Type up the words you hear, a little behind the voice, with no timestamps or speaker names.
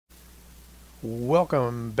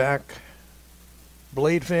Welcome back,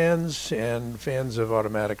 blade fans and fans of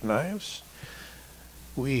automatic knives.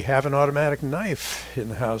 We have an automatic knife in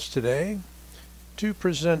the house today to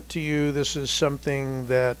present to you. This is something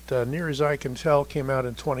that, near as I can tell, came out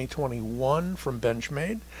in 2021 from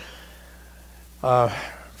Benchmade.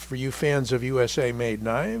 For you fans of USA-made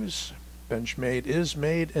knives, Benchmade is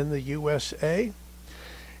made in the USA,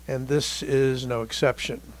 and this is no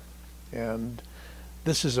exception. And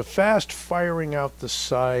this is a fast firing out the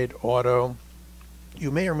side auto. You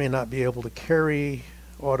may or may not be able to carry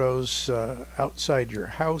autos outside your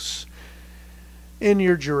house in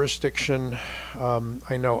your jurisdiction.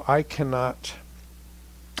 I know I cannot.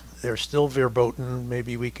 They're still verboten.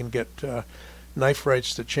 Maybe we can get knife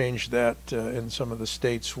rights to change that in some of the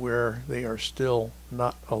states where they are still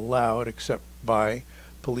not allowed except by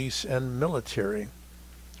police and military,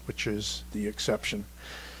 which is the exception.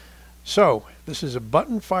 So this is a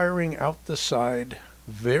button firing out the side,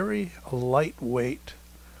 very lightweight,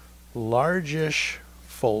 largish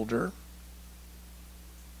folder.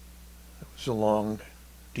 That was a long,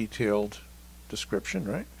 detailed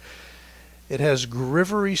description, right? It has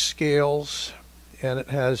grivery scales, and it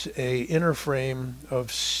has a inner frame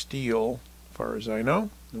of steel, as far as I know.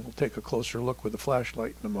 And we'll take a closer look with a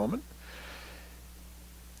flashlight in a moment.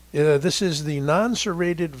 This is the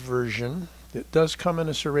non-serrated version. It does come in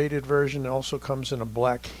a serrated version. It also comes in a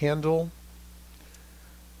black handle.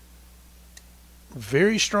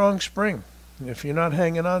 Very strong spring. If you're not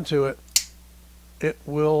hanging on to it, it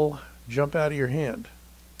will jump out of your hand.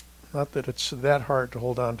 Not that it's that hard to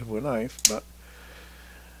hold on to a knife, but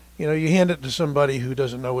you know, you hand it to somebody who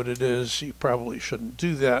doesn't know what it is, you probably shouldn't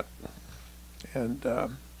do that, and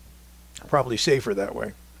probably safer that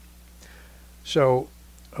way. So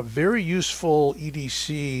a very useful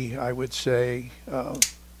EDC, I would say,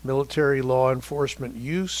 military law enforcement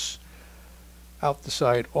use, out the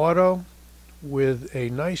side auto, with a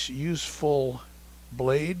nice useful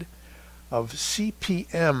blade of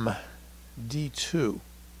CPM D2.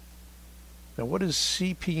 Now what is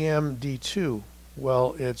CPM D2?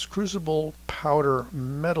 Well, it's crucible powder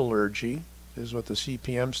metallurgy is what the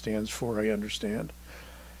CPM stands for, I understand.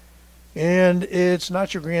 And it's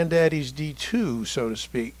not your granddaddy's D2, so to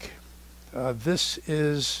speak. This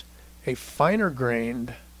is a finer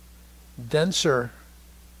grained, denser,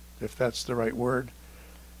 if that's the right word,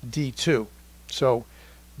 D2. So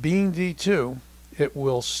being D2, it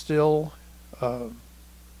will still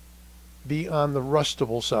be on the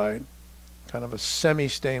rustable side, kind of a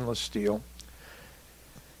semi-stainless steel.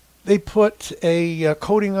 They put a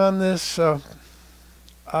coating on this.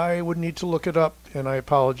 I would need to look it up, and I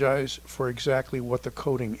apologize for exactly what the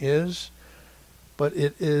coating is, but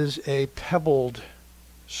it is a pebbled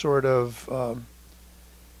sort of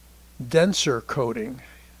denser coating,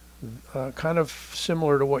 kind of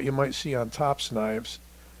similar to what you might see on tops knives.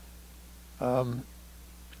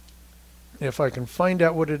 If I can find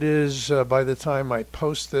out what it is by the time I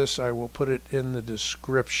post this, I will put it in the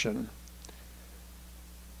description.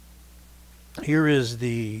 Here is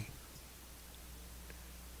the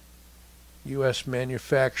U.S.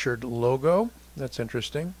 manufactured logo. That's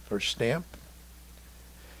interesting, or stamp.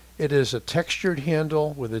 It is a textured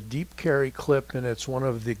handle with a deep carry clip, and it's one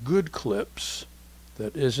of the good clips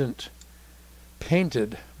that isn't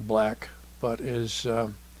painted black, but is,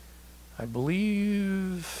 I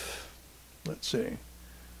believe, let's see,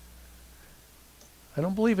 I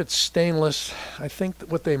don't believe it's stainless. I think that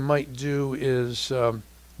what they might do is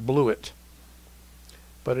blue it.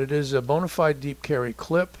 But it is a bona fide deep carry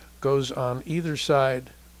clip. Goes on either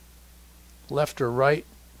side, left or right.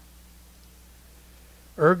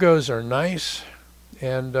 Ergos are nice,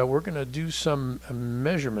 and we're going to do some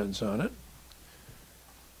measurements on it.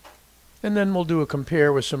 And then we'll do a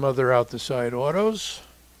compare with some other out the side autos.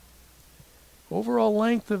 Overall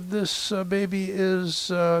length of this baby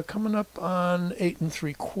is coming up on 8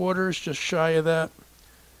 3/4, just shy of that.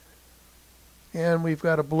 And we've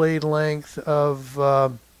got a blade length of,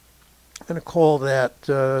 I'm going to call that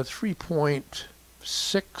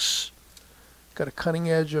 3.6. Got a cutting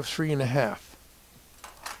edge of 3.5.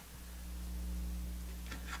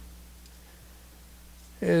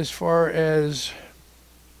 As far as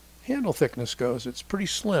handle thickness goes, it's pretty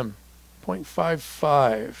slim,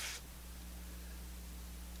 0.55.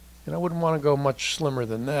 And I wouldn't want to go much slimmer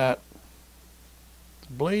than that.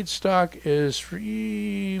 Blade stock is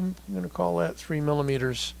I'm going to call that 3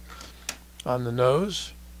 millimeters on the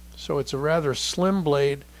nose. So it's a rather slim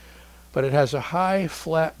blade, but it has a high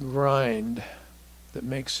flat grind that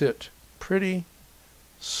makes it pretty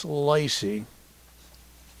slicey.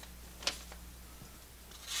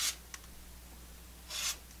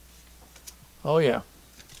 Oh yeah.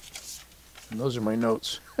 And those are my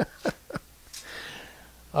notes.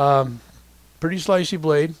 Pretty slicey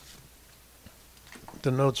blade.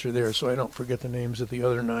 The notes are there so I don't forget the names of the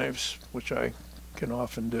other knives, which I can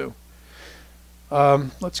often do.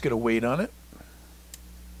 Let's get a weight on it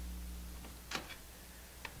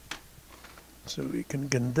so we can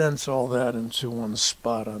condense all that into one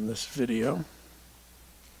spot on this video.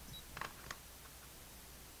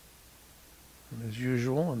 And as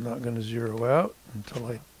usual, I'm not going to zero out until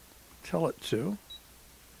I tell it to.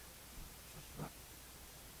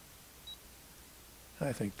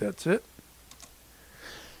 I think that's it.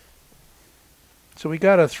 So we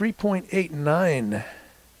got a 3.89.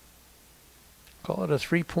 Call it a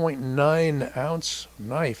 3.9 ounce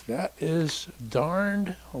knife. That is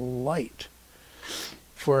darned light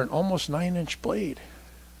for an almost 9-inch blade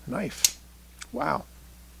knife. Wow.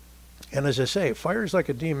 And as I say, it fires like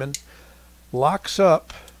a demon, locks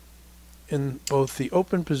up in both the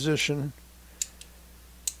open position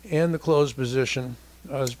and the closed position.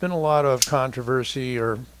 There's been a lot of controversy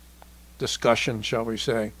or discussion, shall we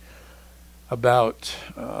say, about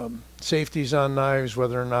safeties on knives,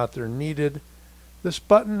 whether or not they're needed. This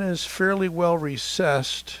button is fairly well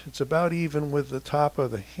recessed. It's about even with the top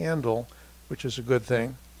of the handle, which is a good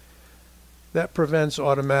thing. That prevents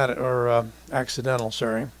automatic or accidental,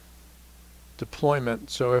 deployment.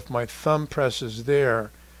 So if my thumb presses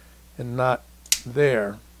there and not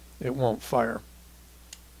there, it won't fire.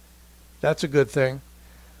 That's a good thing.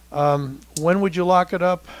 When would you lock it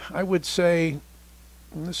up? I would say,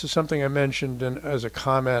 and this is something I mentioned as a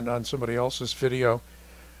comment on somebody else's video,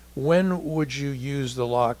 when would you use the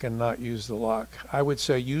lock and not use the lock? I would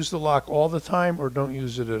say use the lock all the time or don't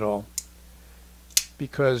use it at all,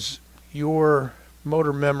 because your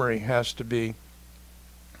motor memory has to be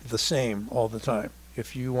the same all the time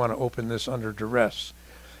if you want to open this under duress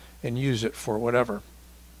and use it for whatever.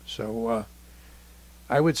 So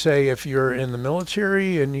I would say if you're in the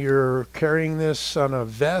military and you're carrying this on a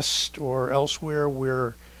vest or elsewhere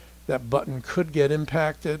where that button could get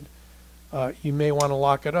impacted, you may want to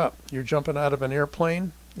lock it up. You're jumping out of an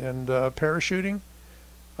airplane and parachuting,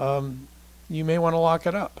 you may want to lock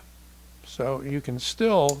it up. So you can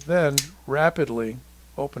still then rapidly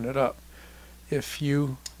open it up if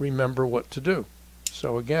you remember what to do.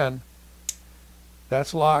 So again,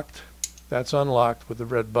 that's locked, that's unlocked with the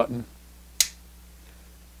red button.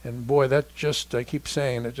 And boy, that just, I keep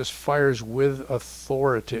saying, it just fires with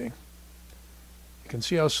authority. You can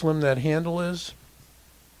see how slim that handle is.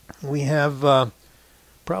 We have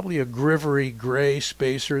probably a Grivery gray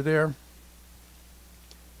spacer there.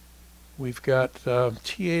 We've got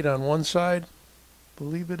T8 on one side. I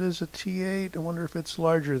believe it is a T8. I wonder if it's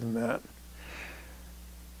larger than that.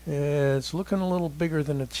 It's looking a little bigger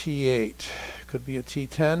than a T8. Could be a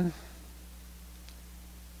T10.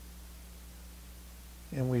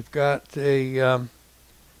 And we've got a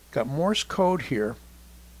got Morse code here,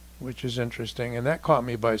 which is interesting, and that caught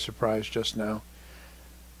me by surprise just now.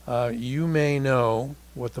 You may know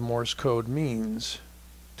what the Morse code means.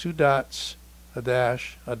 2 dots, a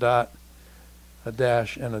dash, a dot, a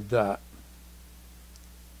dash, and a dot.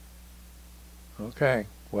 Okay,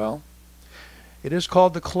 well, it is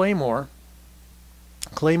called the Claymore.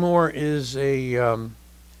 Claymore is a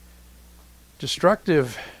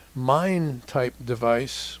destructive mine type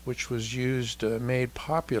device which was used, made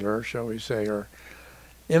popular, shall we say, or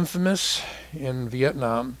infamous in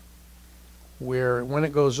Vietnam, where when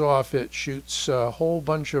it goes off it shoots a whole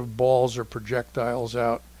bunch of balls or projectiles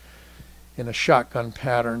out in a shotgun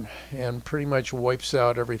pattern and pretty much wipes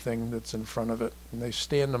out everything that's in front of it. And they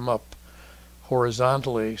stand them up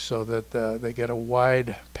horizontally so that they get a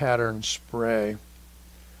wide pattern spray.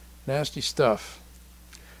 Nasty stuff.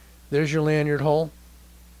 There's your lanyard hole.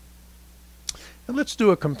 And let's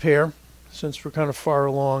do a compare, since we're kind of far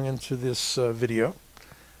along into this video.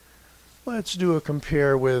 Let's do a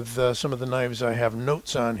compare with some of the knives I have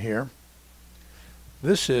notes on here.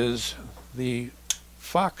 This is the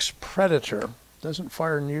Fox Predator. Doesn't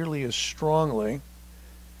fire nearly as strongly.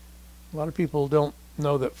 A lot of people don't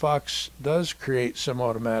know that Fox does create some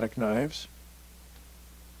automatic knives.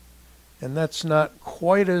 And that's not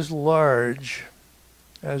quite as large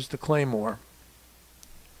as the Claymore.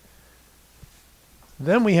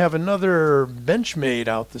 Then we have another Benchmade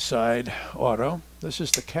out the side auto. This is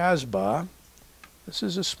the Casbah. This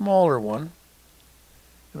is a smaller one.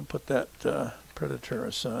 I'm going to put that Predator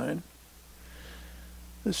aside.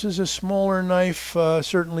 This is a smaller knife,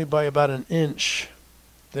 certainly by about 1 inch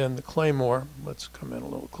than the Claymore. Let's come in a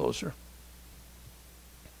little closer.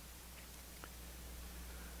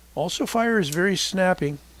 Also fires very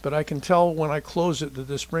snappy, but I can tell when I close it that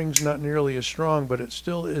the spring's not nearly as strong, but it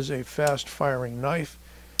still is a fast firing knife.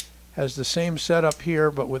 Has the same setup here,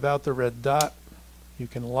 but without the red dot. You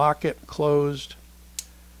can lock it closed,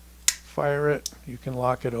 fire it, you can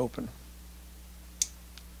lock it open.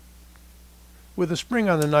 With a spring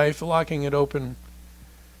on the knife, locking it open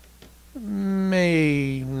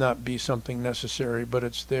may not be something necessary, but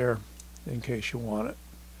it's there in case you want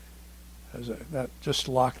it. Just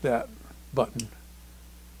lock that button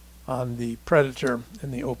on the Predator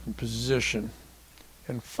in the open position.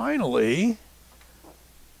 And finally,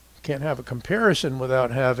 can't have a comparison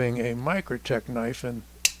without having a Microtech knife in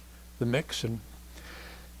the mix. And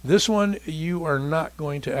this one you are not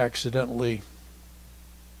going to accidentally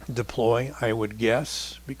deploy, I would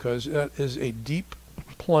guess, because that is a deep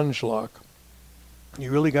plunge lock.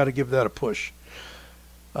 You really got to give that a push.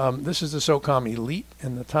 This is the SOCOM Elite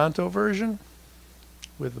in the Tonto version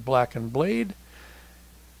with the blackened blade.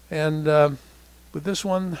 And with this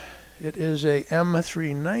one, it is a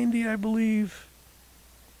M390, I believe.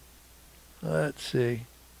 Let's see.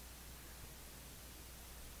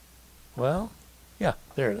 Well, yeah,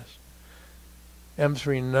 there it is.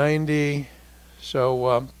 M390.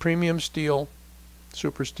 So premium steel,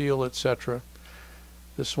 super steel, etc.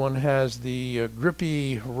 This one has the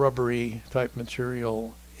grippy, rubbery type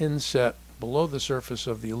material inset below the surface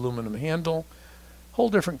of the aluminum handle. Whole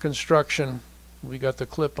different construction. We got the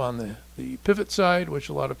clip on the pivot side, which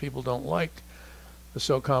a lot of people don't like. The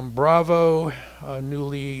SOCOM Bravo,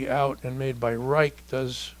 newly out and made by Reich,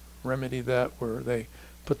 does remedy that, where they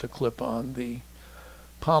put the clip on the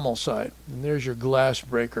pommel side. And there's your glass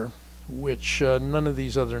breaker, which none of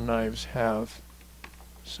these other knives have.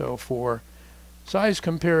 So for size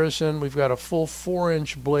comparison, we've got a full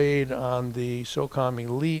 4-inch blade on the SOCOM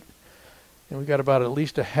Elite, and we've got about at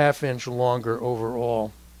least a 1/2 inch longer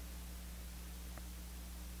overall.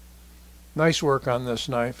 Nice work on this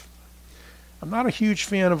knife. I'm not a huge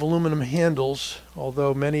fan of aluminum handles,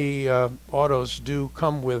 although many autos do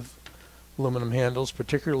come with aluminum handles,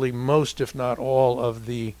 particularly most, if not all, of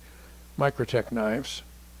the Microtech knives.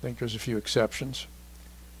 I think there's a few exceptions.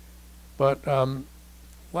 But a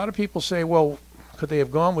lot of people say, well, could they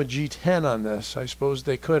have gone with G10 on this? I suppose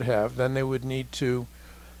they could have. Then they would need to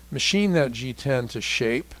machine that G10 to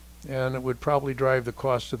shape, and it would probably drive the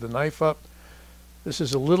cost of the knife up. This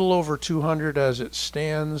is a little over 200 as it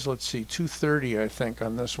stands. Let's see, 230 I think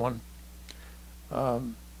on this one.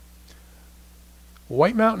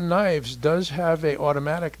 White Mountain Knives does have a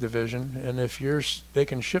automatic division, and if they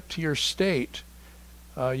can ship to your state,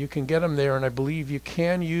 you can get them there, and I believe you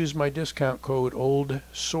can use my discount code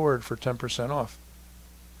OLDSWORD for 10% off.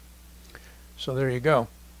 So there you go.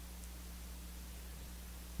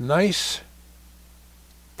 Nice,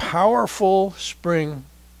 powerful spring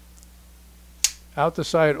out the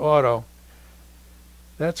side auto.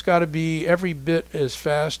 That's got to be every bit as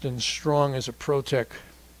fast and strong as a ProTech,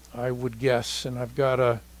 I would guess. And I've got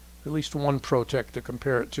at least one ProTech to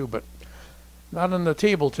compare it to, but not on the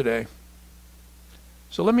table today.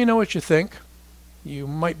 So let me know what you think. You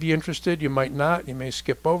might be interested, you might not. You may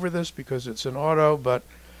skip over this because it's an auto, but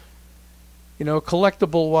you know,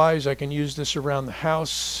 collectible wise, I can use this around the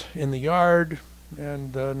house, in the yard,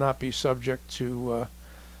 and not be subject to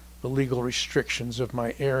the legal restrictions of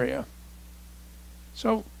my area.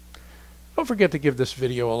 So don't forget to give this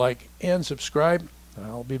video a like and subscribe.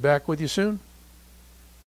 I'll be back with you soon.